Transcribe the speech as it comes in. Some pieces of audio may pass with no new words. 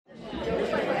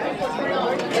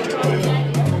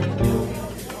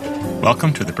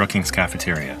Welcome to the Brookings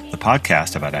Cafeteria, the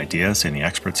podcast about ideas and the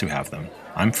experts who have them.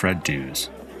 I'm Fred Dews.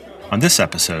 On this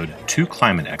episode, two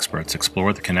climate experts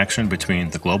explore the connection between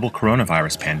the global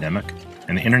coronavirus pandemic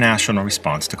and the international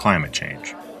response to climate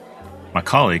change. My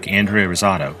colleague, Andrea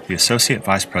Rosado, the Associate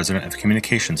Vice President of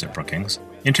Communications at Brookings,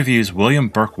 interviews William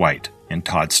Burke White and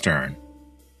Todd Stern.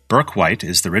 Burke White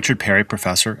is the Richard Perry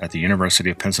Professor at the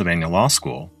University of Pennsylvania Law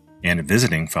School and a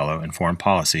visiting fellow in foreign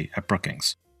policy at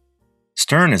Brookings.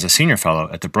 Stern is a senior fellow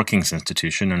at the Brookings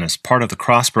Institution and is part of the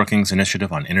Cross-Brookings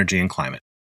Initiative on Energy and Climate.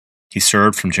 He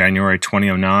served from January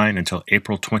 2009 until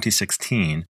April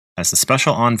 2016 as the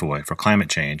Special Envoy for Climate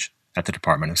Change at the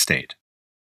Department of State.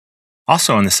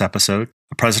 Also in this episode,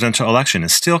 a presidential election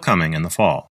is still coming in the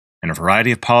fall, and a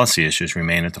variety of policy issues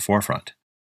remain at the forefront.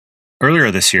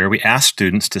 Earlier this year, we asked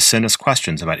students to send us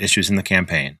questions about issues in the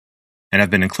campaign, and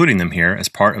have been including them here as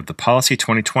part of the Policy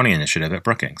 2020 initiative at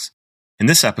Brookings. In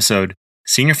this episode,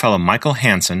 Senior Fellow Michael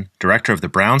Hansen, Director of the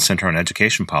Brown Center on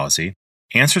Education Policy,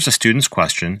 answers a student's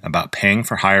question about paying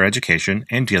for higher education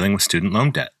and dealing with student loan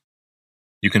debt.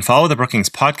 You can follow the Brookings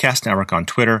Podcast Network on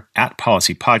Twitter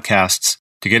 @PolicyPodcasts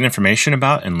to get information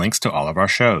about and links to all of our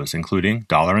shows, including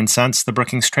Dollar and Cents, the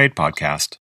Brookings Trade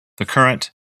Podcast, The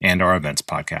Current, and our Events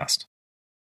Podcast.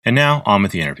 And now, on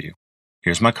with the interview.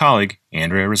 Here's my colleague,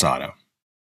 Andrea Rosado.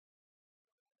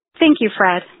 Thank you,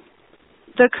 Fred.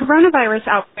 The coronavirus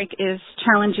outbreak is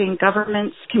challenging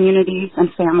governments, communities,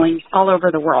 and families all over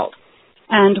the world.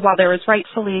 And while there is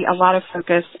rightfully a lot of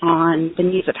focus on the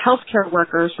needs of healthcare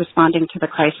workers responding to the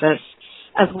crisis,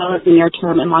 as well as the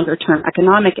near-term and longer-term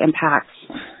economic impacts,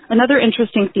 another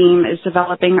interesting theme is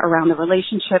developing around the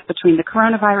relationship between the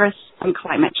coronavirus and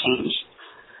climate change.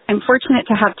 I'm fortunate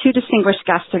to have two distinguished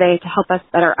guests today to help us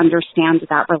better understand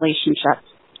that relationship.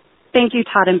 Thank you,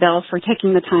 Todd and Bill, for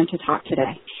taking the time to talk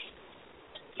today.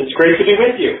 It's great to be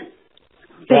with you.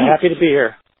 Yeah, happy to be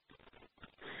here.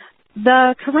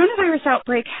 The coronavirus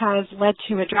outbreak has led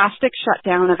to a drastic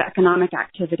shutdown of economic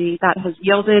activity that has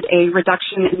yielded a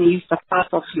reduction in the use of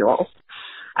fossil fuels.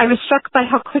 I was struck by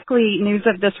how quickly news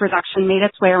of this reduction made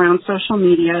its way around social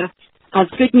media as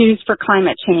good news for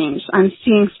climate change. I'm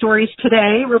seeing stories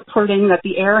today reporting that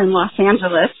the air in Los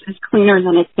Angeles is cleaner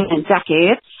than it's been in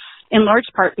decades, in large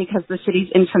part because the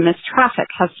city's infamous traffic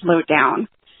has slowed down.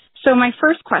 So my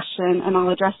first question, and I'll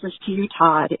address this to you,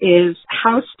 Todd, is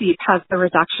how steep has the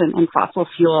reduction in fossil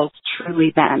fuels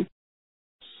truly been?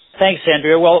 Thanks,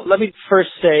 Andrea. Well, let me first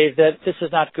say that this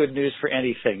is not good news for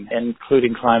anything,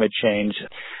 including climate change.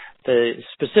 The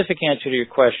specific answer to your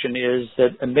question is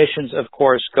that emissions, of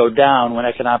course, go down when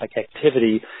economic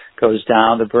activity goes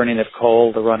down, the burning of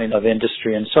coal, the running of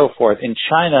industry, and so forth. In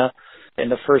China, in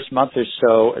the first month or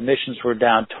so, emissions were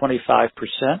down 25%.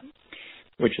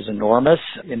 Which is enormous.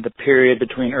 In the period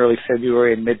between early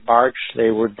February and mid-March,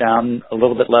 they were down a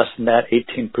little bit less than that,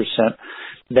 18%.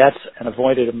 That's an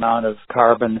avoided amount of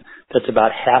carbon that's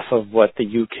about half of what the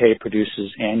UK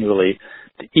produces annually.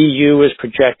 The EU is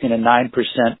projecting a 9%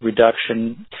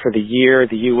 reduction for the year.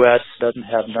 The US doesn't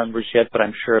have numbers yet, but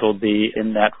I'm sure it'll be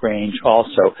in that range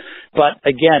also. But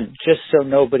again, just so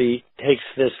nobody takes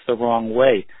this the wrong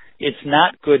way, it's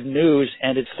not good news,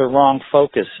 and it's the wrong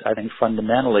focus, I think,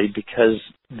 fundamentally, because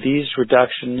these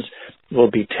reductions will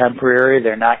be temporary.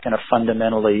 They're not going to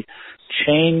fundamentally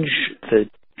change the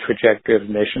trajectory of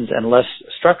emissions unless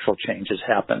structural changes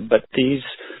happen. But these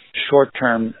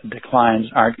short-term declines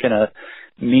aren't going to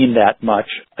mean that much,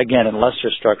 again, unless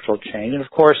there's structural change. And, of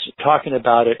course, talking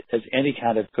about it as any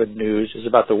kind of good news is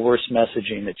about the worst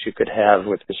messaging that you could have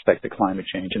with respect to climate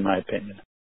change, in my opinion.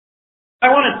 I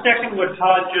want to second what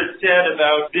Todd just said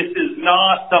about this is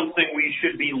not something we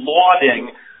should be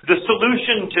lauding. The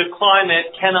solution to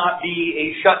climate cannot be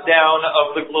a shutdown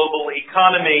of the global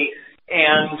economy,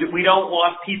 and we don't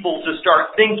want people to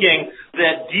start thinking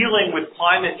that dealing with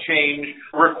climate change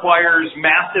requires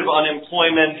massive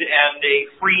unemployment and a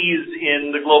freeze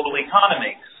in the global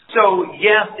economy. So,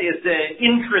 yes, it's an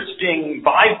interesting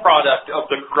byproduct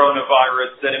of the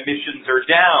coronavirus that emissions are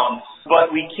down,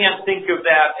 but we can't think of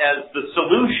that as the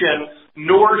solution,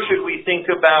 nor should we think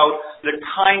about the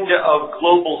kind of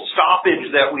global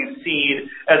stoppage that we've seen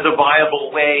as a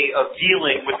viable way of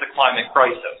dealing with the climate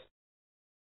crisis.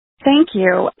 Thank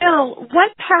you. Bill,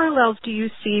 what parallels do you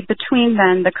see between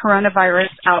then the coronavirus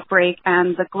outbreak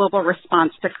and the global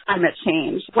response to climate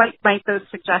change? What might those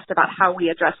suggest about how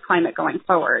we address climate going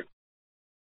forward?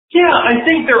 Yeah, I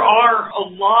think there are a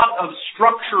lot of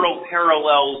structural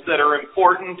parallels that are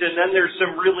important, and then there's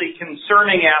some really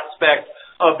concerning aspects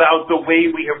about the way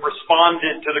we have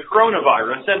responded to the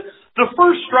coronavirus. And the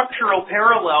first structural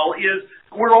parallel is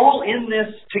we're all in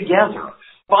this together.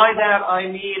 By that,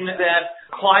 I mean that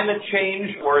climate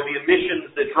change, or the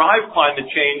emissions that drive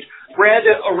climate change, spread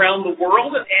around the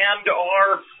world and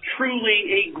are truly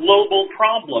a global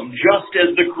problem, just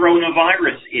as the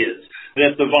coronavirus is.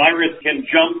 That the virus can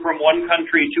jump from one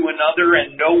country to another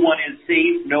and no one is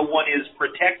safe, no one is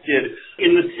protected,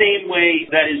 in the same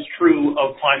way that is true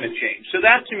of climate change. So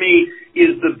that, to me,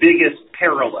 is the biggest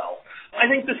parallel. I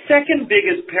think the second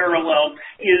biggest parallel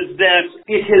is that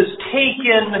it has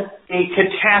taken a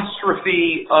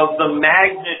catastrophe of the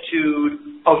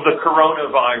magnitude of the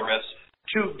coronavirus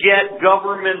to get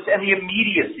governments, and the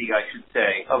immediacy, I should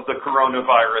say, of the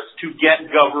coronavirus, to get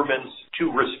governments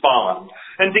to respond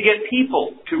and to get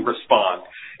people to respond.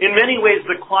 In many ways,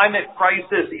 the climate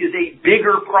crisis is a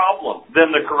bigger problem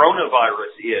than the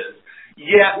coronavirus is.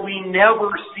 Yet we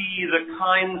never see the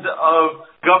kinds of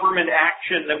government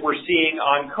action that we're seeing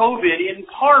on COVID, in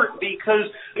part because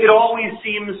it always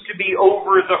seems to be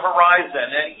over the horizon.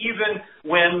 And even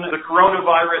when the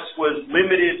coronavirus was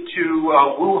limited to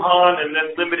Wuhan and then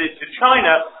limited to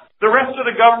China, the rest of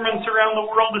the governments around the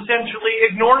world essentially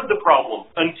ignored the problem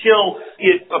until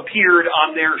it appeared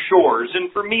on their shores.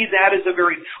 And for me, that is a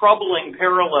very troubling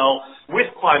parallel with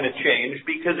climate change,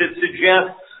 because it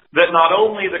suggests that not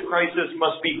only the crisis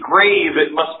must be grave,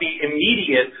 it must be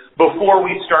immediate before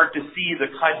we start to see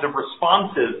the kinds of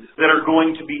responses that are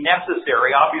going to be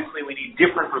necessary. Obviously, we need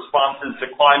different responses to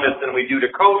climate than we do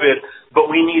to COVID, but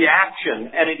we need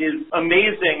action. And it is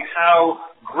amazing how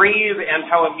grave and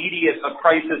how immediate a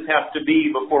crisis has to be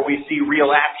before we see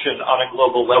real action on a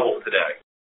global level today.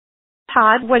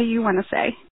 Todd, what do you want to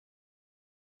say?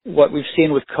 What we've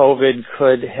seen with COVID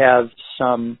could have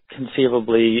some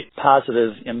conceivably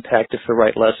positive impact if the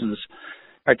right lessons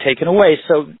are taken away.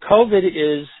 So COVID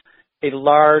is a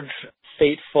large,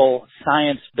 fateful,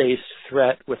 science-based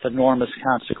threat with enormous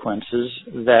consequences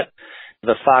that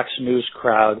the Fox News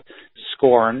crowd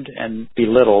scorned and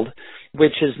belittled,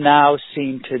 which is now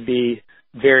seen to be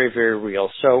very, very real.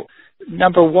 So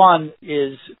number one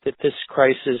is that this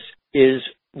crisis is,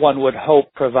 one would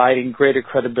hope, providing greater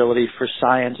credibility for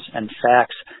science and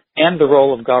facts and the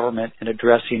role of government in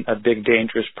addressing a big,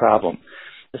 dangerous problem.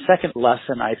 The second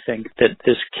lesson I think that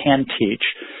this can teach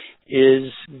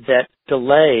is that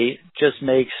delay just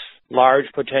makes large,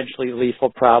 potentially lethal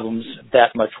problems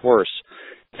that much worse.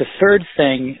 The third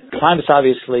thing, climate's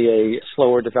obviously a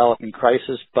slower developing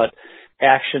crisis, but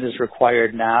action is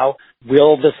required now.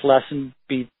 Will this lesson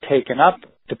be taken up?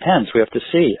 Depends. We have to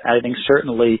see. I think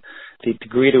certainly the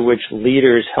degree to which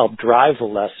leaders help drive the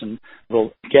lesson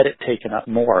will get it taken up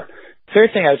more. Third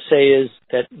thing I would say is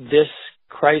that this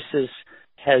crisis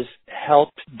has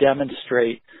helped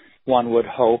demonstrate, one would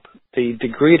hope, the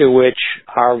degree to which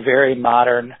our very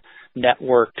modern,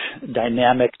 networked,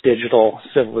 dynamic digital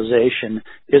civilization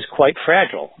is quite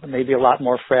fragile, maybe a lot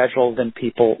more fragile than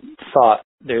people thought.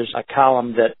 There's a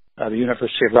column that the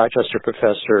University of Rochester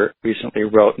professor recently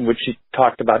wrote in which he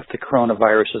talked about the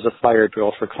coronavirus as a fire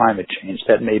drill for climate change.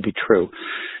 That may be true.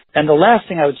 And the last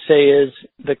thing I would say is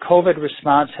the COVID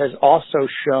response has also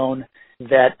shown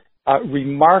that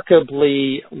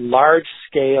remarkably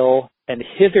large-scale and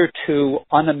hitherto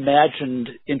unimagined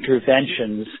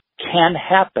interventions can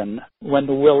happen when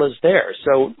the will is there.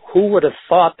 So who would have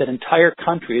thought that entire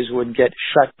countries would get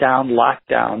shut down, locked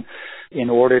down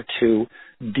in order to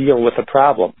deal with a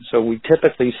problem? So we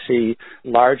typically see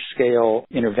large-scale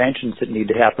interventions that need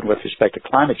to happen with respect to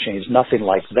climate change, nothing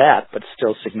like that, but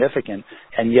still significant.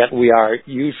 And yet we are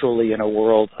usually in a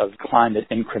world of climate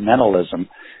incrementalism.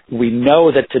 We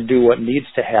know that to do what needs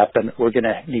to happen, we're going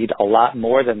to need a lot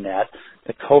more than that.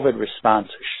 The COVID response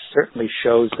certainly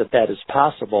shows that that is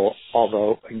possible,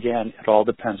 although, again, it all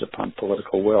depends upon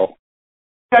political will.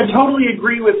 I totally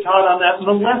agree with Todd on that.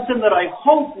 The lesson that I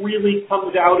hope really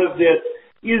comes out of this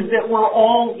is that we're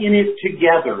all in it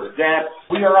together, that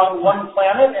we are on one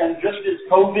planet, and just as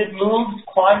COVID moves,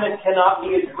 climate cannot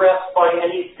be addressed by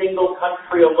any single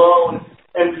country alone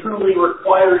and truly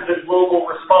requires a global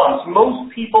response.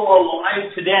 Most people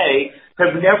alive today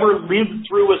have never lived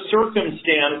through a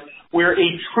circumstance where a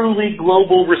truly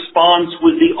global response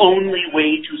was the only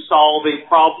way to solve a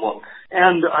problem.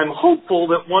 And I'm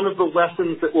hopeful that one of the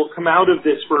lessons that will come out of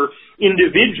this for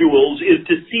individuals is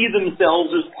to see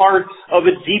themselves as part of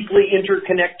a deeply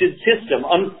interconnected system.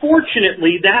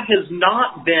 Unfortunately, that has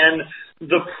not been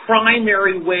the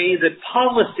primary way that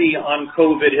policy on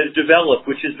COVID has developed,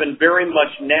 which has been very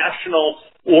much national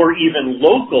or even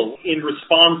local in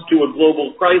response to a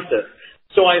global crisis.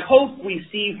 So I hope we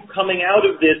see coming out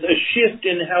of this a shift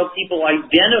in how people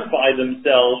identify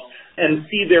themselves and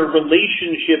see their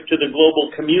relationship to the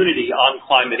global community on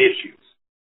climate issues.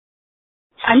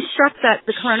 I'm struck that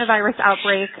the coronavirus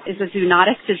outbreak is a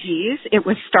zoonotic disease. It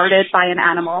was started by an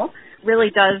animal.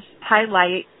 Really does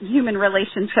highlight human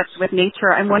relationships with nature.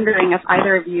 I'm wondering if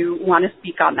either of you want to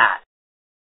speak on that.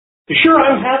 Sure,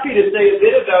 I'm happy to say a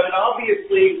bit about it.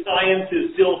 Obviously, science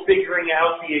is still figuring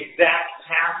out the exact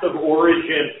path of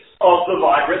origin of the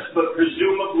virus, but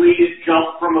presumably it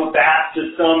jumped from a bat to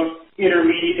some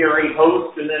intermediary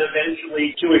host and then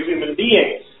eventually to a human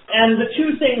being. And the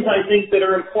two things I think that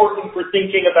are important for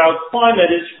thinking about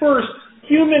climate is, first,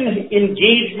 human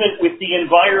engagement with the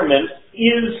environment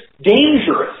is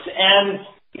dangerous, and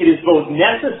it is both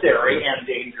necessary and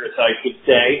dangerous, I should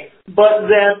say, but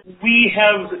that we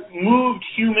have moved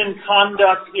human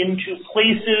conduct into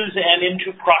places and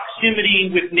into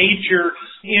proximity with nature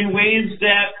in ways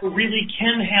that really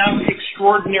can have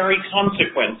extraordinary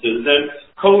consequences. And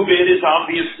COVID is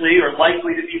obviously or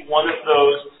likely to be one of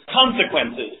those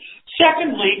consequences.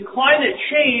 Secondly, climate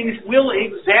change will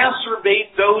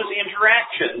exacerbate those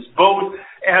interactions, both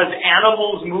as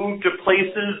animals move to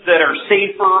places that are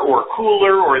safer or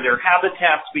cooler or their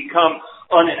habitats become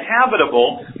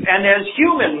uninhabitable, and as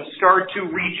humans start to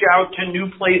reach out to new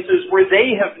places where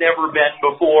they have never been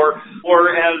before,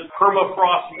 or as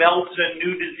permafrost melts and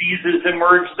new diseases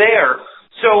emerge there.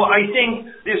 So I think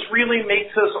this really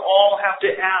makes us all have to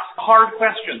ask hard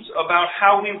questions about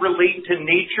how we relate to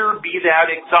nature, be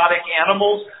that exotic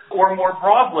animals or more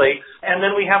broadly, and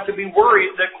then we have to be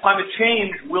worried that climate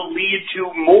change will lead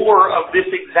to more of this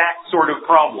exact sort of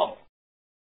problem.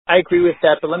 I agree with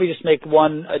that, but let me just make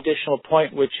one additional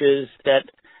point, which is that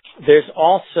there's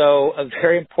also a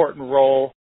very important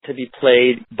role to be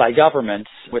played by governments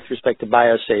with respect to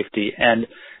biosafety. And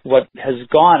what has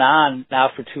gone on now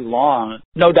for too long,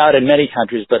 no doubt in many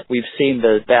countries, but we've seen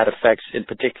the bad effects in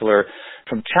particular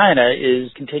from China, is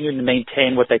continuing to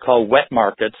maintain what they call wet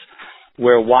markets,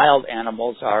 where wild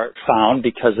animals are found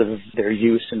because of their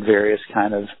use in various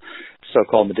kind of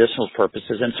so-called medicinal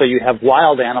purposes. And so you have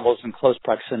wild animals in close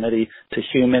proximity to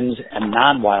humans and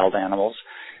non-wild animals.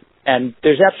 And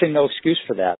there's absolutely no excuse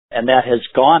for that. And that has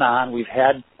gone on. We've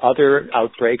had other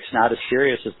outbreaks, not as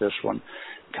serious as this one,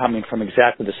 coming from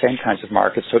exactly the same kinds of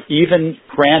markets. So even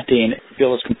granting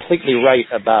Bill is completely right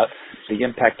about the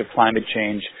impact of climate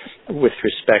change with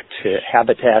respect to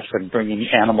habitats and bringing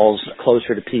animals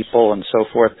closer to people and so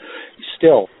forth,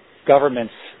 still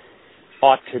governments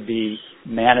ought to be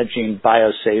managing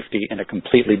biosafety in a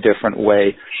completely different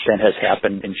way than has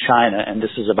happened in China. And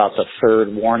this is about the third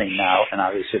warning now, and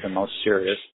obviously the most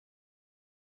serious.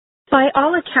 By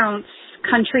all accounts,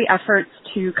 country efforts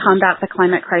to combat the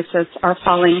climate crisis are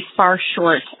falling far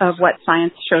short of what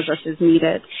science shows us is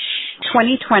needed.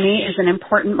 2020 is an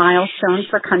important milestone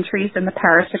for countries in the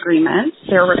Paris Agreement.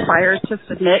 They're required to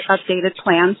submit updated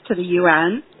plans to the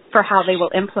UN for how they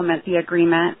will implement the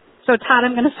agreement. So, Todd,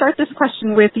 I'm going to start this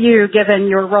question with you, given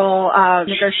your role of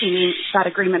negotiating that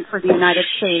agreement for the United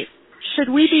States. Should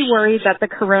we be worried that the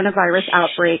coronavirus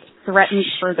outbreak threatens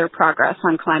further progress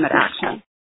on climate action?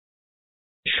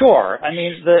 Sure. I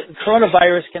mean, the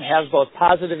coronavirus can have both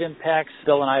positive impacts.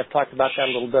 Bill and I have talked about that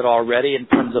a little bit already in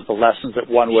terms of the lessons that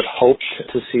one would hope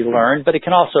to see learned, but it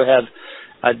can also have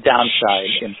a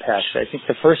downside impact. I think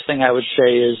the first thing I would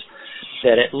say is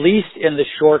that at least in the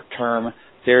short term,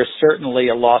 there's certainly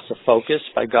a loss of focus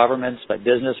by governments, by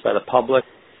business, by the public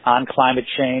on climate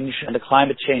change, and the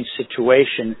climate change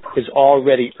situation is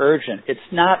already urgent. It's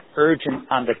not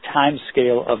urgent on the time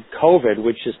scale of COVID,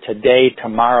 which is today,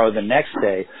 tomorrow, the next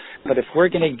day. But if we're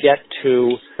going to get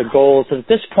to the goals at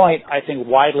this point, I think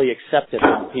widely accepted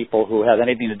among people who have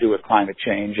anything to do with climate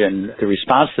change and the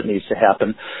response that needs to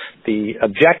happen, the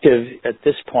objective at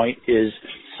this point is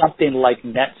something like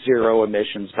net zero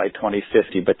emissions by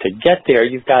 2050. But to get there,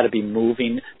 you've got to be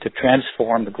moving to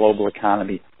transform the global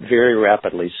economy very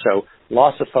rapidly. So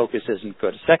loss of focus isn't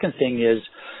good. Second thing is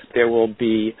there will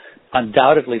be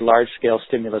undoubtedly large-scale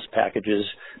stimulus packages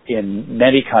in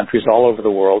many countries all over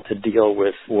the world to deal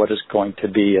with what is going to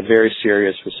be a very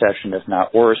serious recession, if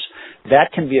not worse.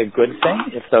 That can be a good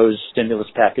thing if those stimulus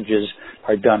packages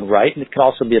are done right, and it can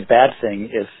also be a bad thing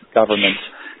if governments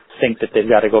think that they've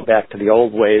got to go back to the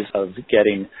old ways of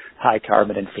getting high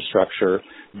carbon infrastructure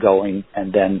going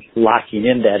and then locking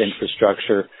in that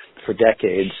infrastructure for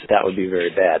decades. That would be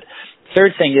very bad.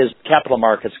 Third thing is capital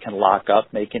markets can lock up,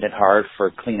 making it hard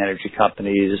for clean energy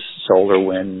companies, solar,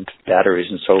 wind, batteries,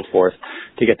 and so forth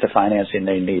to get the financing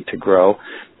they need to grow.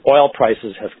 Oil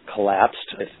prices have collapsed.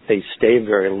 If they stay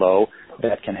very low,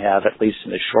 that can have, at least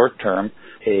in the short term,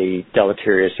 a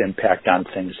deleterious impact on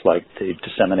things like the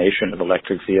dissemination of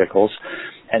electric vehicles.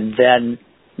 And then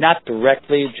not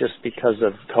directly just because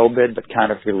of COVID, but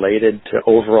kind of related to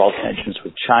overall tensions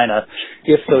with China.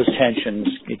 If those tensions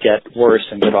get worse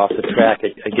and get off the track,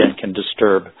 it again can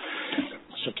disturb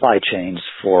supply chains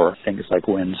for things like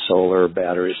wind, solar,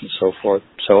 batteries, and so forth.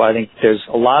 So I think there's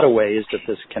a lot of ways that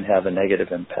this can have a negative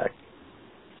impact.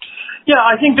 Yeah,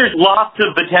 I think there's lots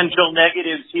of potential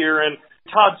negatives here, and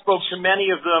Todd spoke to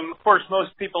many of them. Of course,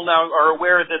 most people now are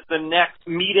aware that the next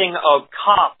meeting of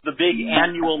COP, the big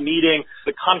annual meeting,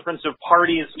 the Conference of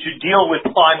Parties to deal with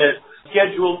climate,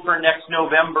 scheduled for next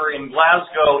November in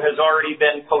Glasgow, has already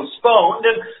been postponed.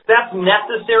 And that's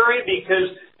necessary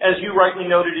because, as you rightly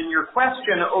noted in your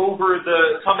question, over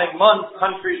the coming months,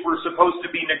 countries were supposed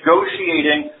to be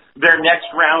negotiating their next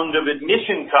round of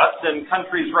emission cuts, and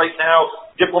countries right now,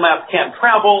 diplomats can't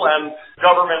travel and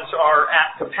governments are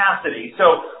at capacity.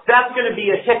 So that's going to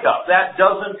be a hiccup. That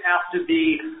doesn't have to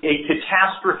be a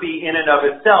catastrophe in and of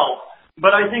itself.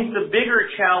 But I think the bigger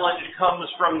challenge comes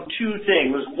from two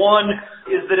things. One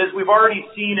is that, as we've already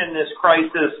seen in this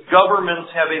crisis,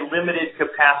 governments have a limited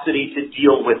capacity to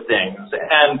deal with things.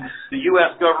 And the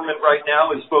U.S. government right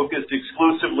now is focused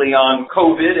exclusively on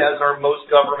COVID, as are most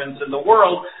governments in the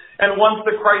world. And once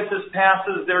the crisis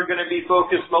passes, they're going to be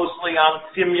focused mostly on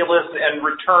stimulus and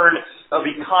return of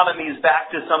economies back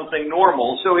to something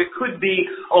normal. So it could be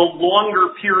a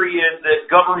longer period that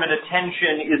government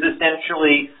attention is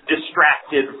essentially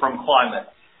distracted from climate.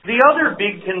 The other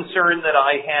big concern that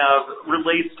I have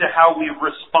relates to how we've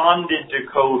responded to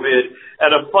COVID at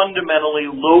a fundamentally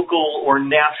local or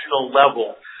national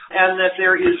level, and that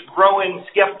there is growing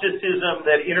skepticism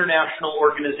that international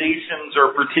organizations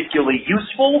are particularly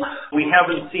useful. We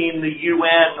haven't seen the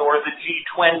UN or the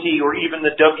G20 or even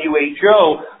the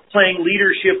WHO playing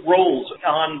leadership roles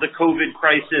on the COVID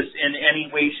crisis in any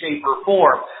way, shape, or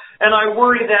form. And I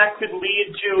worry that could lead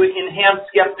to enhanced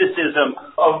skepticism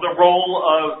of the role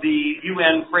of the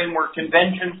UN Framework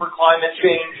Convention for Climate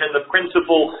Change and the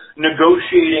principal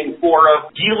negotiating forum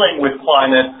dealing with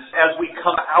climate as we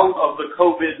come out of the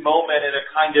COVID moment in a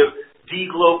kind of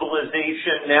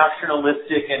deglobalization,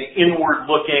 nationalistic, and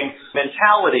inward-looking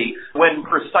mentality, when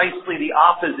precisely the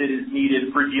opposite is needed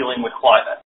for dealing with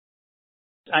climate.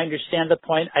 I understand the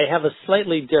point. I have a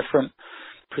slightly different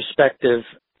perspective.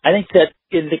 I think that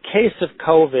in the case of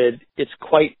COVID, it's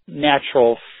quite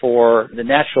natural for the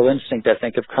natural instinct, I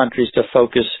think, of countries to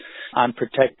focus on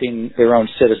protecting their own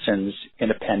citizens in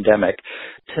a pandemic.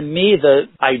 To me, the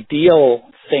ideal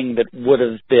thing that would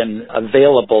have been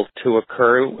available to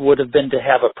occur would have been to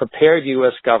have a prepared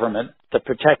U.S. government that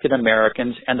protected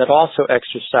Americans and that also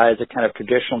exercised a kind of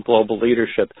traditional global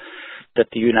leadership that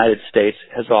the United States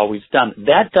has always done.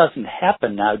 That doesn't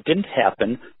happen now, didn't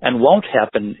happen, and won't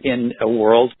happen in a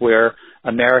world where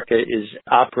America is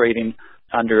operating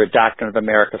under a doctrine of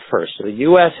America first. So the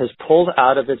U.S. has pulled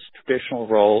out of its traditional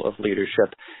role of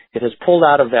leadership. It has pulled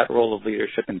out of that role of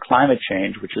leadership in climate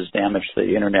change, which has damaged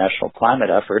the international climate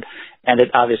effort, and it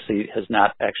obviously has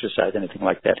not exercised anything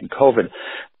like that in COVID.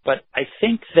 But I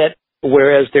think that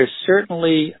whereas there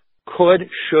certainly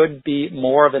should be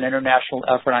more of an international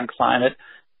effort on climate,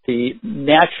 the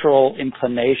natural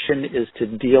inclination is to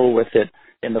deal with it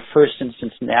in the first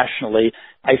instance nationally.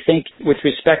 I think with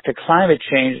respect to climate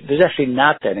change, there's actually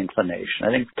not that inclination.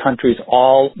 I think countries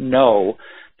all know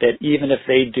that even if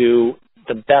they do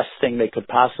the best thing they could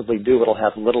possibly do, it'll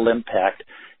have little impact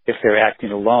if they're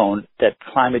acting alone, that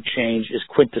climate change is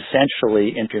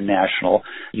quintessentially international.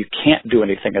 You can't do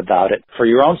anything about it for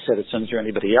your own citizens or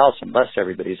anybody else unless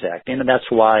everybody's acting. And that's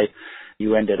why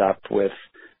you ended up with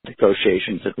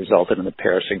negotiations that resulted in the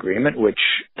Paris Agreement, which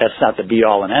that's not the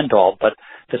be-all and end-all, but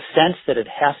the sense that it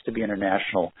has to be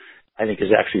international, I think, is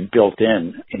actually built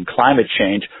in climate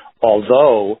change,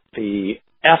 although the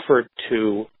effort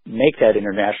to make that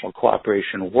international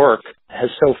cooperation work has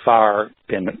so far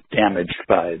been damaged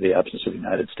by the absence of the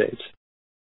United States.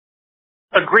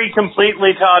 Agree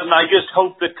completely, Todd, and I just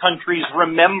hope that countries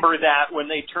remember that when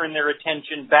they turn their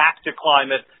attention back to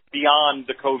climate beyond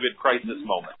the COVID crisis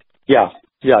moment. Yeah,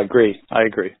 I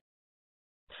agree.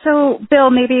 So, Bill,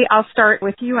 maybe I'll start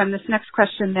with you on this next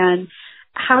question then.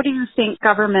 How do you think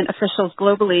government officials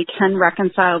globally can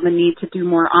reconcile the need to do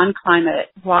more on climate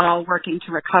while working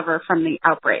to recover from the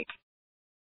outbreak?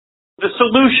 The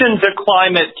solution to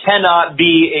climate cannot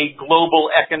be a global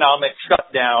economic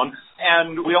shutdown,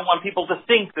 and we don't want people to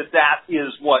think that that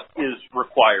is what is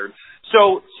required.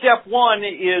 So step one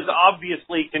is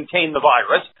obviously contain the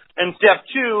virus, and step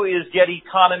two is get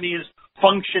economies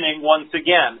functioning once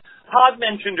again. Todd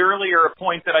mentioned earlier a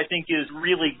point that I think is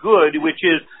really good, which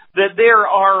is that there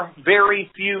are very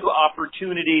few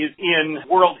opportunities in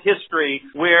world history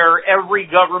where every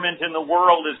government in the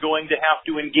world is going to have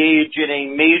to engage in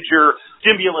a major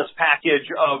stimulus package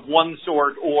of one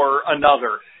sort or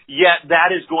another. Yet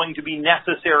that is going to be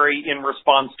necessary in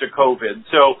response to COVID.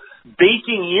 So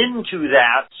baking into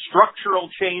that structural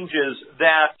changes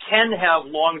that can have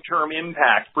long-term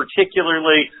impact,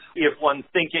 particularly if one's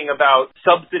thinking about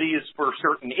subsidies for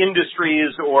certain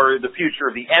industries or the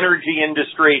future of the energy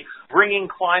industry,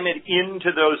 bringing climate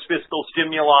into those fiscal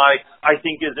stimuli, I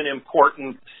think, is an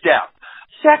important step.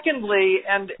 Secondly,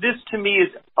 and this to me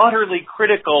is utterly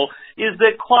critical, is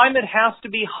that climate has to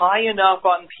be high enough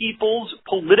on people's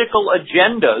political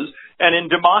agendas. And in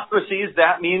democracies,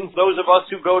 that means those of us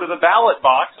who go to the ballot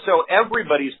box, so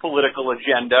everybody's political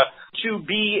agenda, to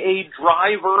be a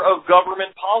driver of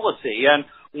government policy. And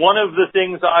one of the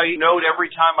things I note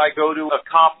every time I go to a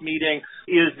COP meeting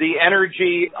is the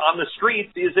energy on the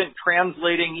streets isn't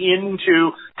translating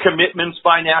into commitments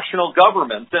by national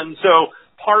governments. And so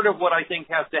part of what I think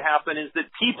has to happen is that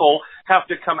people have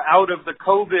to come out of the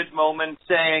COVID moment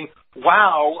saying,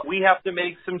 wow, we have to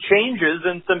make some changes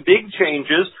and some big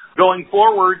changes going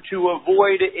forward to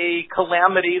avoid a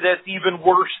calamity that's even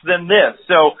worse than this.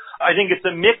 So I think it's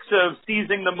a mix of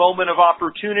seizing the moment of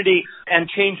opportunity and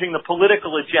changing the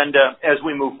political agenda as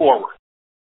we move forward.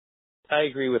 I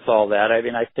agree with all that. I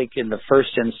mean, I think in the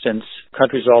first instance,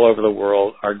 countries all over the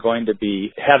world are going to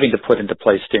be having to put into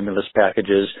place stimulus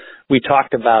packages. We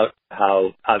talked about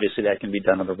how obviously that can be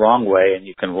done in the wrong way and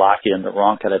you can lock in the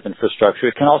wrong kind of infrastructure.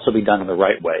 It can also be done in the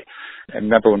right way. I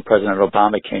remember when President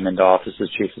Obama came into office as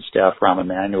Chief of Staff, Rahm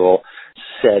Emanuel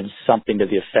said something to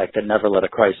the effect that never let a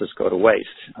crisis go to waste.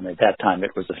 I mean, at that time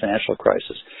it was the financial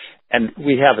crisis. And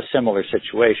we have a similar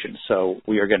situation. So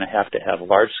we are going to have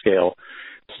large-scale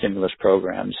stimulus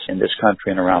programs in this country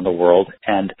and around the world.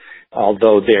 And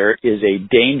although there is a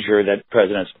danger that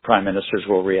presidents and prime ministers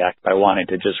will react by wanting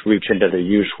to just reach into the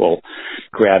usual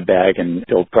grab bag and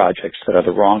build projects that are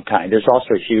the wrong kind, there's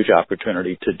also a huge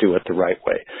opportunity to do it the right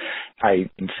way. I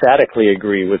emphatically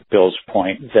agree with Bill's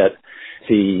point that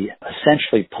the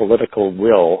essentially political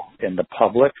will in the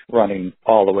public running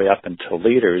all the way up until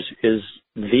leaders is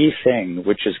the thing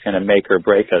which is going to make or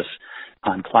break us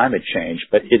on climate change,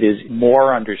 but it is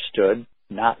more understood,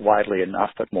 not widely enough,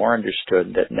 but more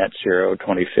understood that net zero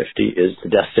 2050 is the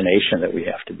destination that we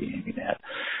have to be aiming at.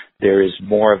 There is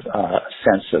more of a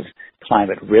sense of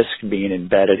climate risk being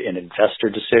embedded in investor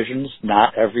decisions,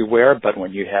 not everywhere, but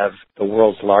when you have the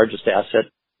world's largest asset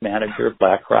manager,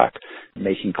 BlackRock,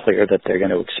 making clear that they're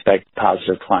going to expect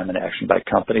positive climate action by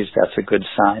companies, that's a good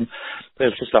sign.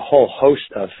 There's just a whole host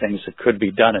of things that could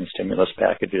be done in stimulus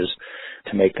packages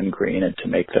to make them green and to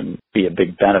make them be a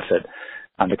big benefit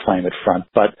on the climate front.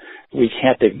 But we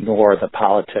can't ignore the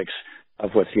politics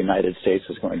of what the United States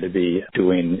is going to be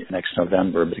doing next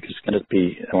November, because it's going to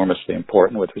be enormously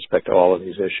important with respect to all of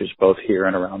these issues, both here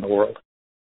and around the world.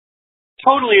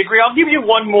 Totally agree. I'll give you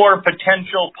one more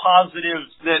potential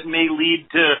positives that may lead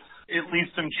to at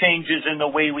least some changes in the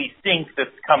way we think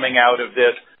that's coming out of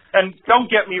this. And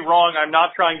don't get me wrong, I'm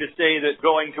not trying to say that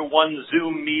going to one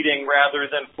Zoom meeting rather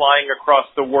than flying across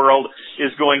the world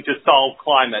is going to solve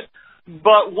climate.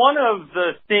 But one of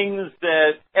the things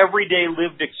that everyday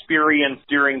lived experience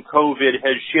during COVID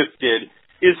has shifted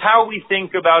is how we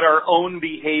think about our own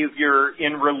behavior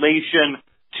in relation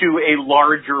to a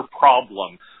larger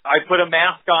problem. I put a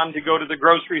mask on to go to the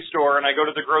grocery store, and I go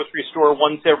to the grocery store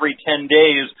once every 10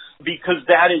 days because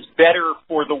that is better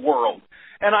for the world.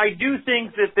 And I do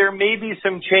think that there may be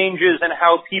some changes in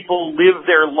how people live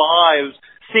their lives,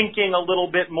 thinking a little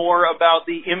bit more about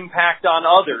the impact on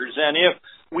others. And if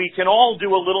we can all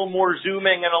do a little more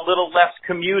Zooming and a little less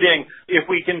commuting, if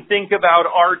we can think about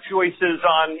our choices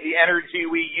on the energy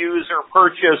we use or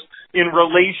purchase in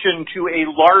relation to a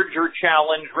larger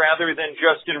challenge rather than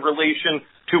just in relation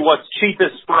to what's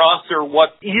cheapest for us or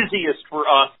what's easiest for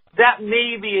us, that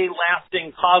may be a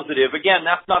lasting positive. Again,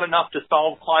 that's not enough to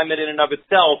solve climate in and of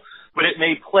itself, but it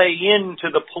may play into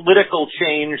the political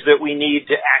change that we need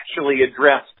to actually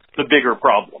address the bigger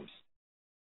problems.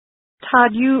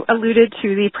 Todd, you alluded to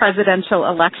the presidential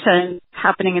election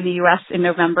happening in the U.S. in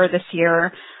November this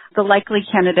year. The likely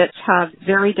candidates have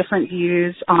very different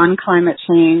views on climate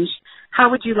change.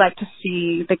 How would you like to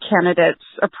see the candidates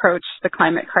approach the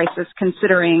climate crisis,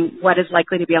 considering what is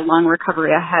likely to be a long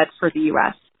recovery ahead for the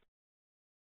U.S.?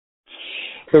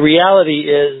 The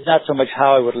reality is not so much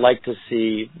how I would like to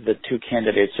see the two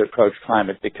candidates approach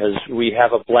climate, because we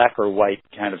have a black or white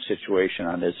kind of situation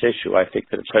on this issue. I think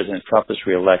that if President Trump is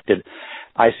reelected,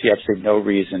 I see absolutely no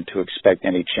reason to expect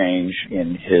any change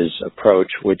in his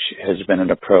approach, which has been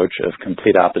an approach of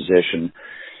complete opposition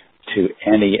to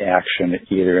any action,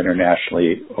 either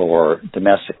internationally or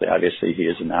domestically. Obviously, he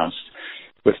has announced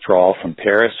withdrawal from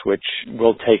Paris, which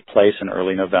will take place in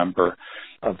early November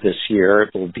of this year.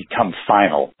 It will become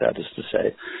final, that is to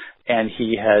say. And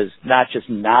he has not just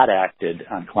not acted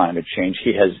on climate change,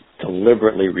 he has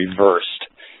deliberately reversed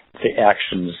the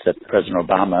actions that President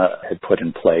Obama had put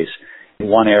in place in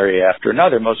one area after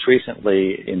another, most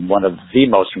recently in one of the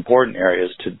most important areas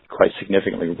to quite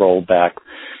significantly roll back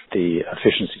the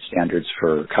efficiency standards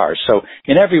for cars. So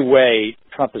in every way,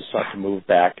 Trump has sought to move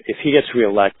back. If he gets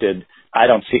reelected, I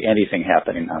don't see anything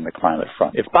happening on the climate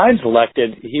front. If Biden's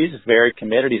elected, he's very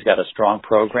committed. He's got a strong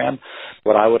program.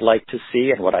 What I would like to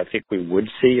see and what I think we would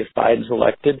see if Biden's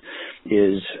elected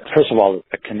is, first of all,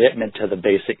 a commitment to the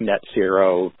basic net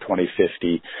zero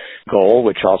 2050 goal,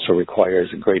 which also requires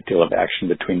a great deal of action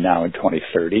between now and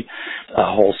 2030, a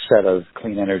whole set of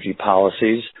clean energy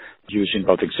policies using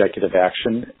both executive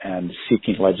action and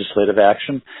seeking legislative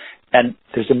action. And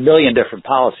there's a million different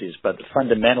policies, but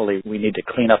fundamentally we need to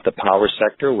clean up the power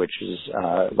sector, which is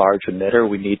a large emitter.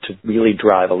 We need to really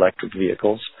drive electric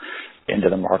vehicles into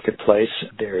the marketplace.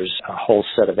 There's a whole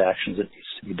set of actions that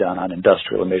needs to be done on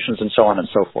industrial emissions and so on and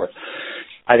so forth.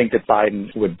 I think that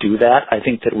Biden would do that. I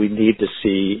think that we need to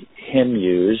see him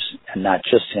use, and not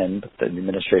just him, but the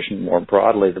administration more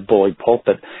broadly, the bully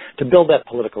pulpit, to build that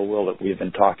political will that we've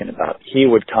been talking about. He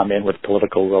would come in with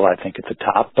political will, I think, at the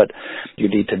top, but you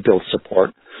need to build support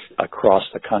across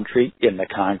the country, in the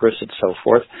Congress, and so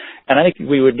forth. And I think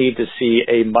we would need to see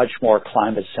a much more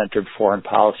climate-centered foreign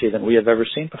policy than we have ever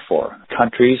seen before.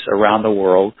 Countries around the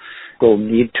world will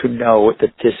need to know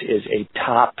that this is a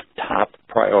top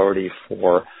priority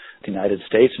for the United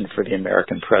States and for the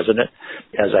American president.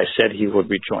 As I said, he would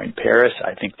rejoin Paris.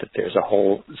 I think that there's a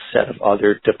whole set of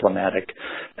other diplomatic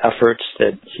efforts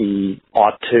that he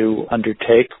ought to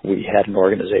undertake. We had an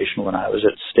organization when I was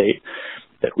at State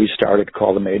that we started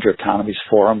called the Major Economies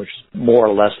Forum, which is more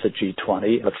or less the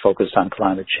G20, but focused on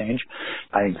climate change.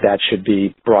 I think that should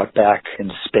be brought back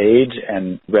in spades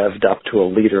and revved up to a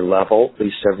leader level, at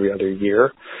least every other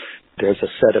year. There's a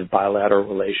set of bilateral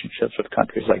relationships with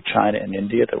countries like China and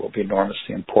India that will be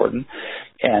enormously important.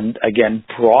 And again,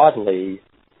 broadly,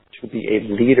 to be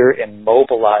a leader in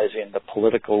mobilizing the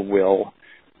political will,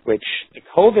 which the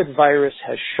COVID virus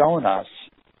has shown us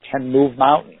can move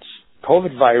mountains.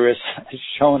 COVID virus has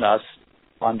shown us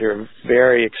under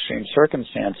very extreme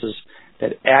circumstances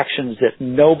that actions that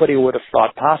nobody would have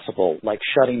thought possible, like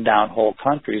shutting down whole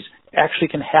countries, actually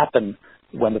can happen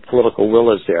when the political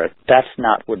will is there. That's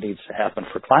not what needs to happen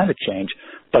for climate change,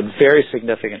 but very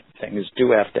significant things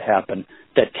do have to happen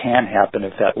that can happen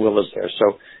if that will is there.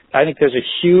 So I think there's a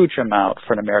huge amount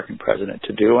for an American president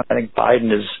to do. And I think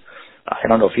Biden is, I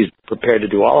don't know if he's prepared to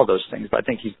do all of those things, but I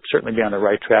think he'd certainly be on the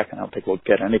right track, and I don't think we'll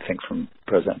get anything from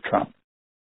President Trump.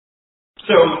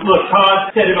 So, look,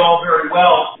 Todd said it all very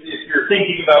well. If you're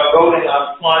thinking about voting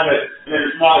on climate,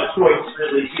 there's not a choice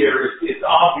really here. It's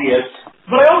obvious.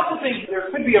 But I also think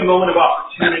there could be a moment of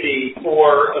opportunity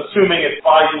for, assuming it's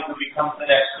Biden who becomes the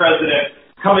next president,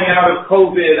 coming out of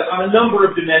COVID on a number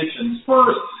of dimensions.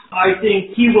 First, I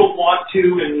think he will want to,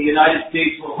 and the United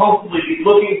States will hopefully be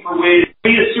looking for ways to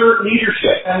reassert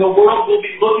leadership. And the world will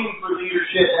be looking for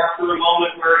leadership after a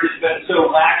moment where it has been so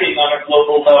lacking on a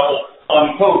global level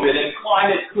on COVID. And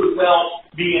climate could well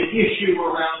be an issue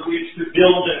around which to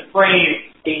build and frame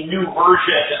a new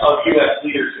version of U.S.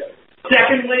 leadership.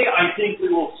 Secondly, I think we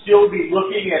will still be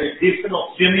looking at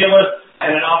additional stimulus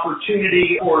and an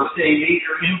opportunity for, say,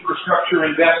 major infrastructure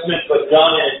investment, but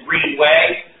done in a green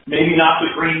way. Maybe not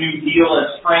the Green New Deal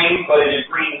as framed, but in a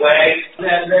green way.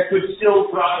 And that could still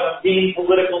gain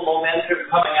political momentum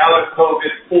coming out of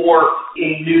COVID for a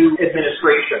new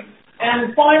administration.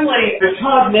 And finally,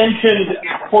 Todd mentioned the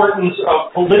importance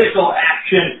of political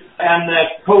action and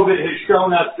that COVID has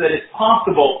shown us that it's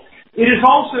possible. It has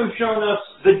also shown us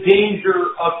the danger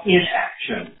of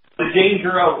inaction, the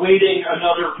danger of waiting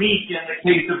another week in the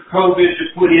case of COVID to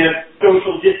put in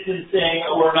social distancing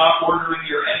or not ordering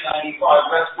your N95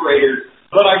 respirators.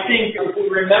 But I think if we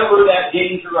remember that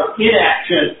danger of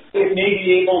inaction, it may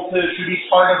be able to be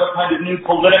part of a kind of new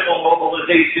political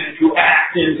mobilization to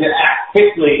act and to act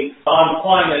quickly on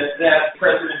climate that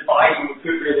President Biden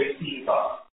could really seize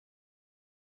on.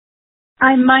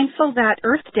 I'm mindful that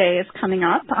Earth Day is coming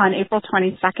up on April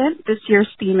 22nd. This year's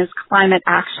theme is climate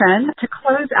action. To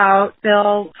close out,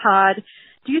 Bill, Todd,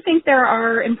 do you think there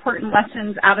are important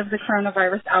lessons out of the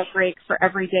coronavirus outbreak for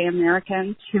everyday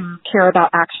Americans who care about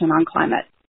action on climate?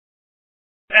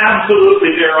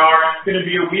 Absolutely, there are. It's going to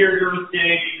be a weird Earth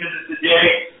Day because it's a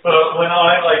day when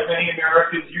I, like many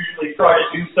Americans, usually try to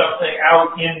do something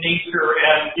out in nature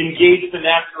and engage the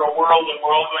natural world, and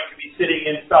we're all going to be sitting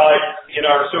inside in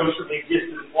our socially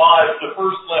distanced lives. The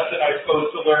first lesson I'm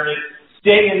supposed to learn is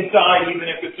stay inside, even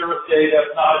if it's Earth Day.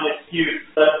 That's not an excuse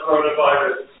that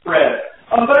coronavirus spread.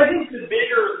 But I think the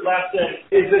bigger lesson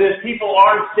is that if people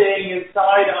are staying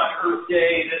inside on Earth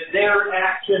Day, that their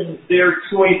actions, their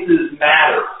choices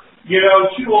matter. You know,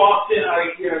 too often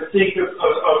I think of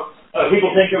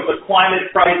people think of the climate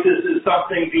crisis as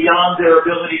something beyond their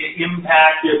ability to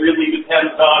impact. It really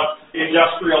depends on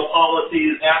industrial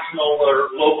policies, national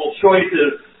or local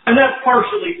choices. And that's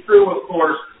partially true, of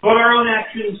course, but our own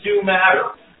actions do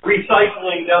matter.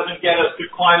 Recycling doesn't get us to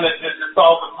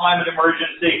solve the climate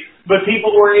emergency, but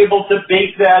people were able to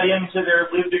bake that into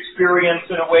their lived experience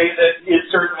in a way that is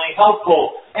certainly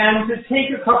helpful. And to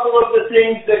take a couple of the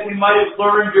things that we might have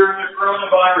learned during the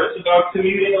coronavirus about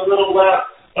commuting a little less,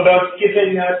 about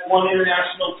skipping that one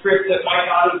international trip that might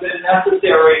not have been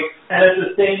necessary, and at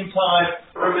the same time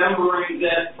remembering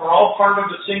that we're all part of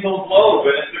a single globe,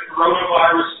 and as the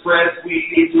coronavirus spreads, we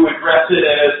need to address it,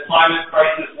 and as climate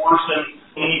crisis worsens,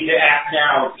 we need to act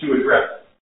now to address it.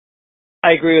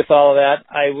 I agree with all of that.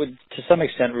 I would, to some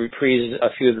extent, reprise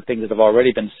a few of the things that have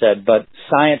already been said, but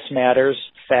science matters,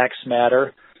 facts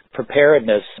matter,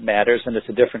 preparedness matters, and it's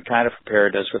a different kind of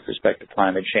preparedness with respect to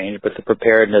climate change, but the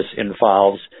preparedness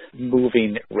involves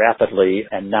moving rapidly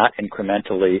and not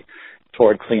incrementally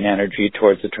toward clean energy,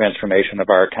 towards the transformation of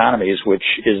our economies, which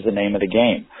is the name of the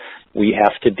game. We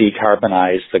have to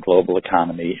decarbonize the global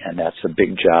economy, and that's a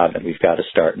big job, and we've got to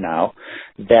start now.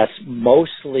 That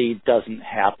mostly doesn't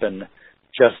happen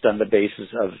just on the basis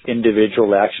of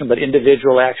individual action, but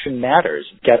individual action matters.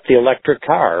 Get the electric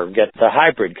car, get the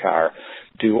hybrid car,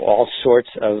 do all sorts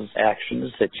of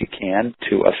actions that you can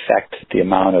to affect the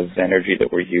amount of energy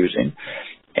that we're using,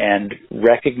 and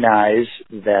recognize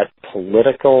that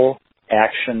political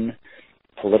action,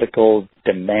 political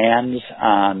demands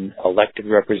on elected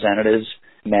representatives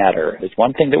matter. There's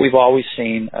one thing that we've always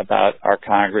seen about our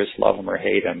Congress, love them or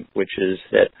hate them, which is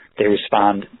that they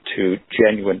respond to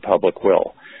genuine public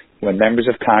will. When members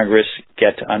of Congress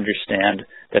get to understand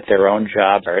that their own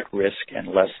jobs are at risk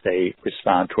unless they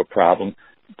respond to a problem,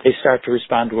 they start to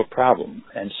respond to a problem.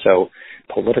 And so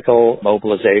political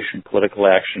mobilization, political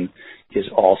action is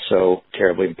also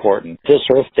terribly important. This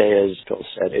Earth Day, as Phil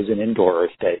said, is an indoor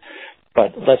Earth Day.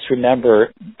 But let's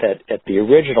remember that at the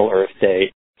original Earth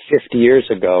Day, 50 years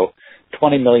ago,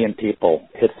 20 million people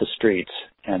hit the streets.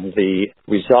 And the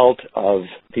result of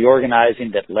the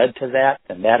organizing that led to that,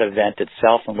 and that event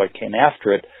itself and what came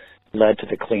after it, led to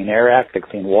the Clean Air Act, the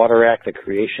Clean Water Act, the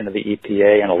creation of the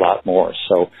EPA, and a lot more.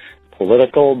 So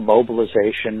political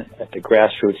mobilization at the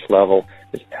grassroots level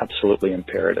is absolutely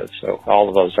imperative. So all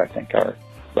of those, I think, are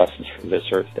lessons from this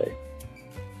Earth Day.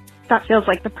 That feels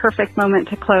like the perfect moment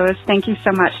to close. Thank you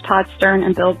so much, Todd Stern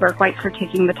and Bill Bergweit, for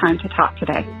taking the time to talk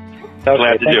today.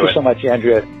 Okay, thank you so much,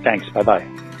 Andrea. Thanks. Bye-bye.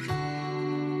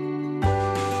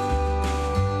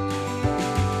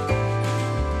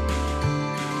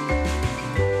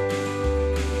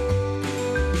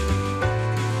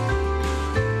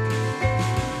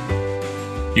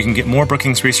 You can get more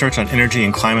Brookings research on energy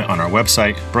and climate on our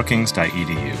website,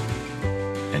 brookings.edu.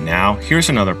 And now, here's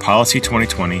another Policy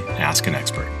 2020 Ask an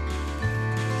Expert.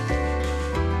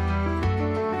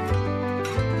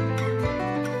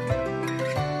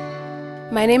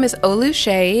 My name is Olu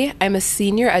Shea. I'm a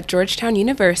senior at Georgetown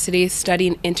University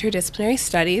studying interdisciplinary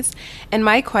studies, and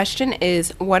my question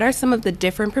is, what are some of the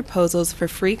different proposals for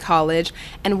free college,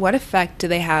 and what effect do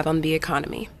they have on the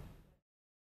economy?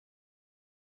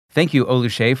 Thank you, Olu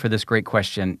Shea, for this great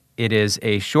question. It is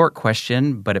a short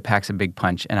question, but it packs a big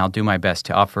punch, and I'll do my best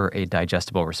to offer a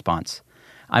digestible response.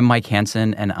 I'm Mike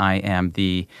Hansen, and I am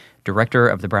the director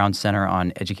of the Brown Center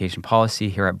on Education Policy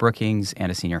here at Brookings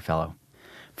and a senior fellow.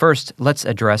 First, let's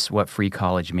address what free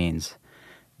college means.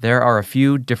 There are a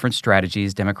few different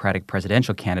strategies Democratic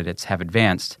presidential candidates have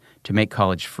advanced to make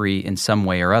college free in some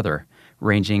way or other,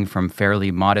 ranging from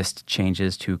fairly modest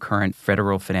changes to current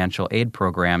federal financial aid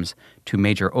programs to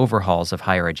major overhauls of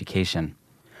higher education.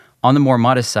 On the more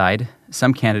modest side,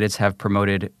 some candidates have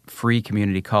promoted free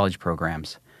community college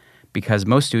programs. Because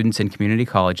most students in community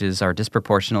colleges are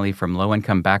disproportionately from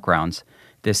low-income backgrounds,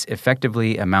 this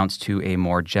effectively amounts to a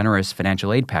more generous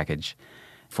financial aid package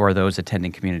for those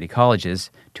attending community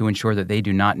colleges to ensure that they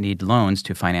do not need loans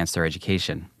to finance their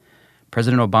education.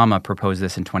 President Obama proposed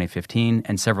this in 2015,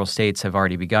 and several states have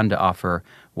already begun to offer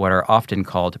what are often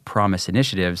called promise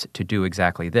initiatives to do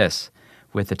exactly this,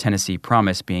 with the Tennessee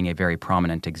Promise being a very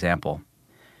prominent example.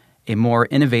 A more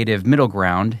innovative middle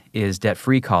ground is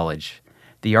debt-free college.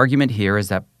 The argument here is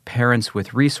that parents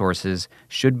with resources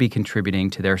should be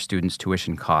contributing to their students'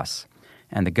 tuition costs,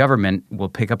 and the government will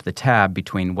pick up the tab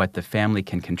between what the family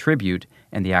can contribute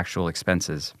and the actual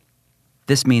expenses.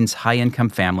 This means high-income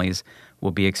families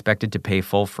will be expected to pay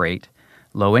full freight,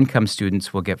 low-income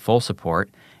students will get full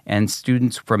support, and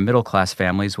students from middle-class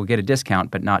families will get a discount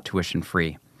but not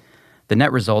tuition-free. The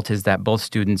net result is that both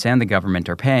students and the government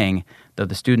are paying, though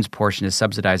the student's portion is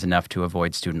subsidized enough to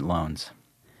avoid student loans.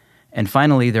 And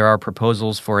finally, there are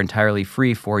proposals for entirely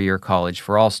free four-year college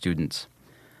for all students.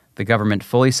 The government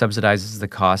fully subsidizes the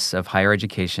costs of higher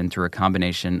education through a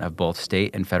combination of both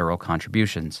state and federal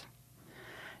contributions.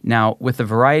 Now, with the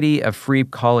variety of free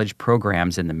college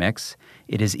programs in the mix,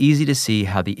 it is easy to see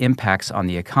how the impacts on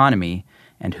the economy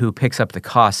and who picks up the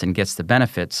costs and gets the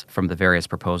benefits from the various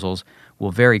proposals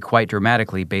will vary quite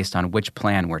dramatically based on which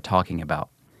plan we're talking about.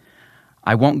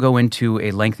 I won't go into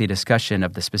a lengthy discussion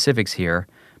of the specifics here,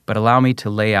 but allow me to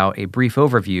lay out a brief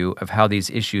overview of how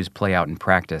these issues play out in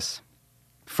practice.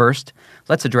 First,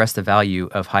 let's address the value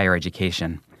of higher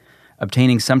education.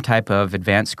 Obtaining some type of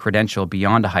advanced credential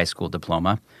beyond a high school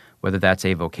diploma, whether that's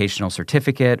a vocational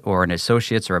certificate or an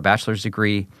associate's or a bachelor's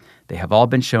degree, they have all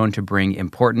been shown to bring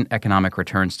important economic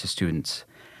returns to students.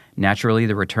 Naturally,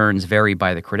 the returns vary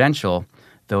by the credential,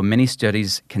 though many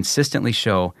studies consistently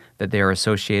show that they are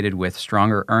associated with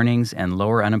stronger earnings and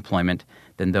lower unemployment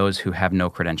than those who have no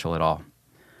credential at all.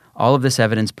 All of this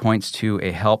evidence points to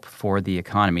a help for the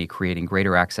economy, creating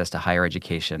greater access to higher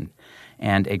education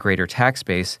and a greater tax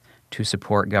base to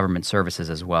support government services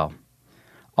as well.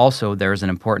 Also, there is an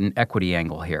important equity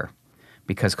angle here,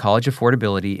 because college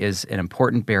affordability is an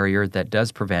important barrier that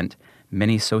does prevent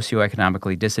many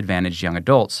socioeconomically disadvantaged young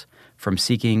adults from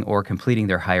seeking or completing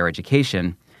their higher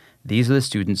education. These are the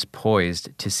students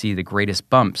poised to see the greatest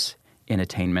bumps in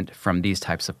attainment from these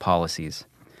types of policies.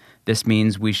 This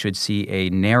means we should see a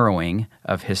narrowing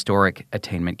of historic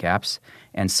attainment gaps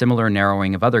and similar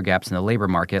narrowing of other gaps in the labor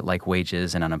market like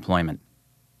wages and unemployment.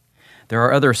 There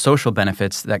are other social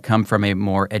benefits that come from a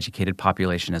more educated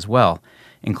population as well,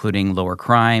 including lower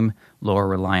crime, lower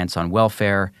reliance on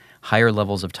welfare, higher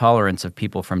levels of tolerance of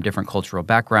people from different cultural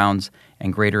backgrounds,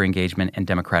 and greater engagement in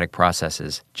democratic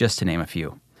processes, just to name a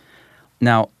few.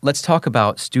 Now, let's talk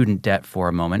about student debt for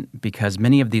a moment, because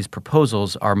many of these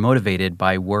proposals are motivated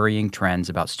by worrying trends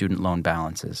about student loan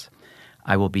balances.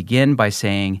 I will begin by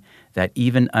saying that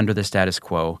even under the status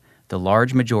quo, the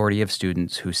large majority of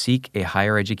students who seek a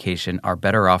higher education are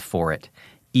better off for it,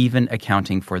 even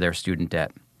accounting for their student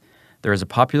debt. There is a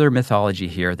popular mythology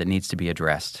here that needs to be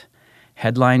addressed.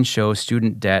 Headlines show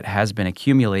student debt has been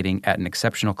accumulating at an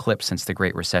exceptional clip since the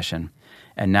Great Recession,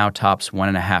 and now tops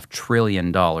 $1.5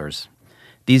 trillion.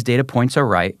 These data points are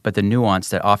right, but the nuance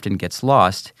that often gets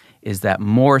lost is that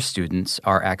more students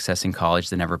are accessing college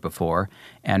than ever before,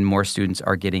 and more students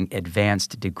are getting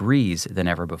advanced degrees than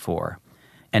ever before.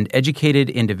 And educated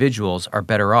individuals are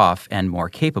better off and more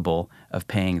capable of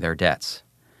paying their debts.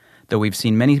 Though we've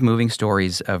seen many moving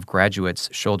stories of graduates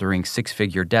shouldering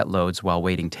six-figure debt loads while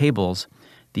waiting tables,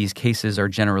 these cases are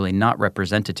generally not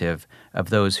representative of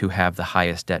those who have the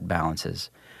highest debt balances.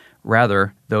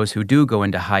 Rather, those who do go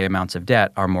into high amounts of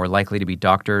debt are more likely to be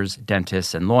doctors,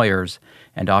 dentists, and lawyers,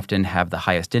 and often have the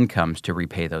highest incomes to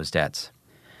repay those debts.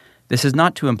 This is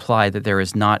not to imply that there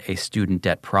is not a student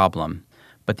debt problem,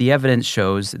 but the evidence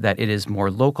shows that it is more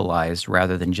localized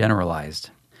rather than generalized.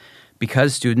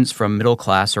 Because students from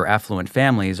middle-class or affluent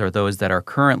families are those that are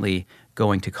currently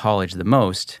going to college the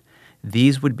most,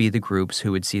 these would be the groups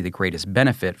who would see the greatest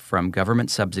benefit from government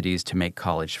subsidies to make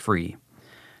college free.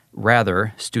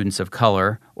 Rather, students of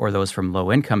color or those from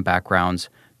low-income backgrounds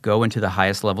go into the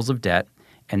highest levels of debt,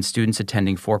 and students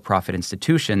attending for-profit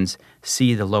institutions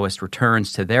see the lowest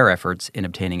returns to their efforts in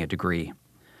obtaining a degree.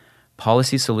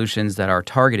 Policy solutions that are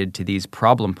targeted to these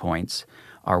problem points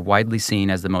are widely seen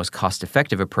as the most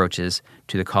cost-effective approaches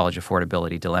to the college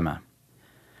affordability dilemma.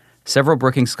 Several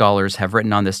Brookings scholars have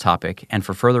written on this topic, and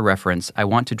for further reference, I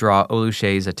want to draw Olu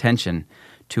Shea's attention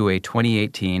to a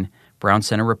 2018 Brown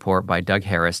Center report by Doug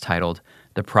Harris titled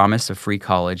The Promise of Free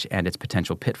College and Its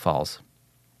Potential Pitfalls.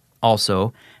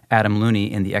 Also, Adam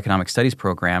Looney in the Economic Studies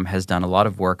program has done a lot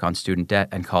of work on student debt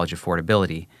and college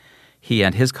affordability. He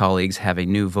and his colleagues have a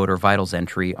new Voter Vitals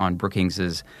entry on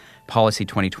Brookings' Policy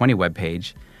 2020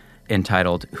 webpage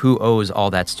entitled Who Owes All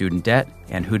That Student Debt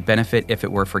and Who'd Benefit If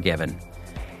It Were Forgiven?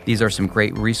 These are some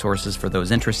great resources for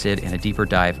those interested in a deeper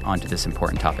dive onto this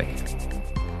important topic.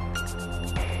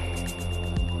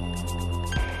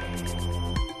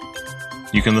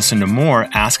 You can listen to more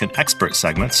Ask an Expert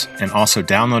segments and also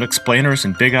download explainers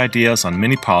and big ideas on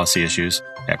many policy issues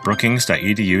at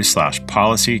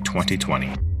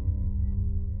brookings.edu/policy2020.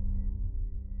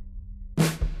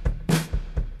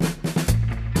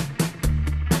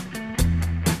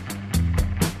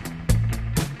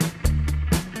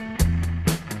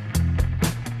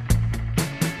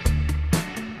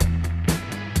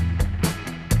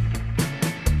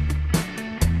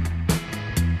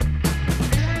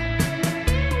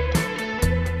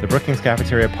 The Brookings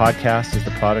Cafeteria podcast is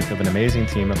the product of an amazing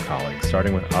team of colleagues,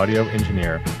 starting with audio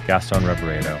engineer Gaston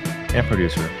Reboredo and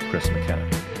producer Chris McKenna.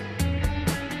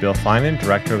 Bill Finan,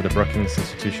 director of the Brookings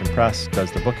Institution Press,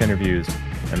 does the book interviews,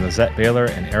 and Lizette Baylor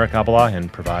and Eric Abalahin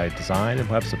provide design and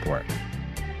web support.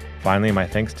 Finally, my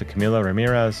thanks to Camila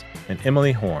Ramirez and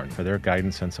Emily Horn for their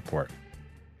guidance and support.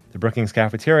 The Brookings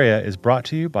Cafeteria is brought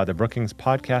to you by the Brookings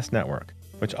Podcast Network,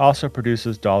 which also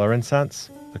produces Dollar and Cents,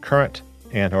 The Current,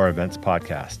 and our events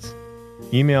podcasts.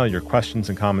 Email your questions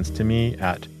and comments to me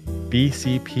at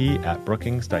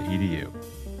bcp@brookings.edu.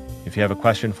 If you have a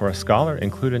question for a scholar,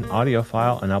 include an audio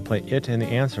file and I'll play it and the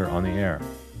answer on the air.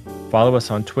 Follow us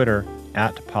on Twitter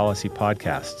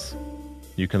 @PolicyPodcasts.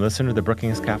 You can listen to the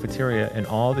Brookings Cafeteria in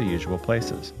all the usual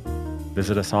places.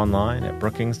 Visit us online at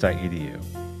brookings.edu.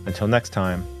 Until next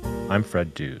time, I'm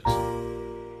Fred Dews.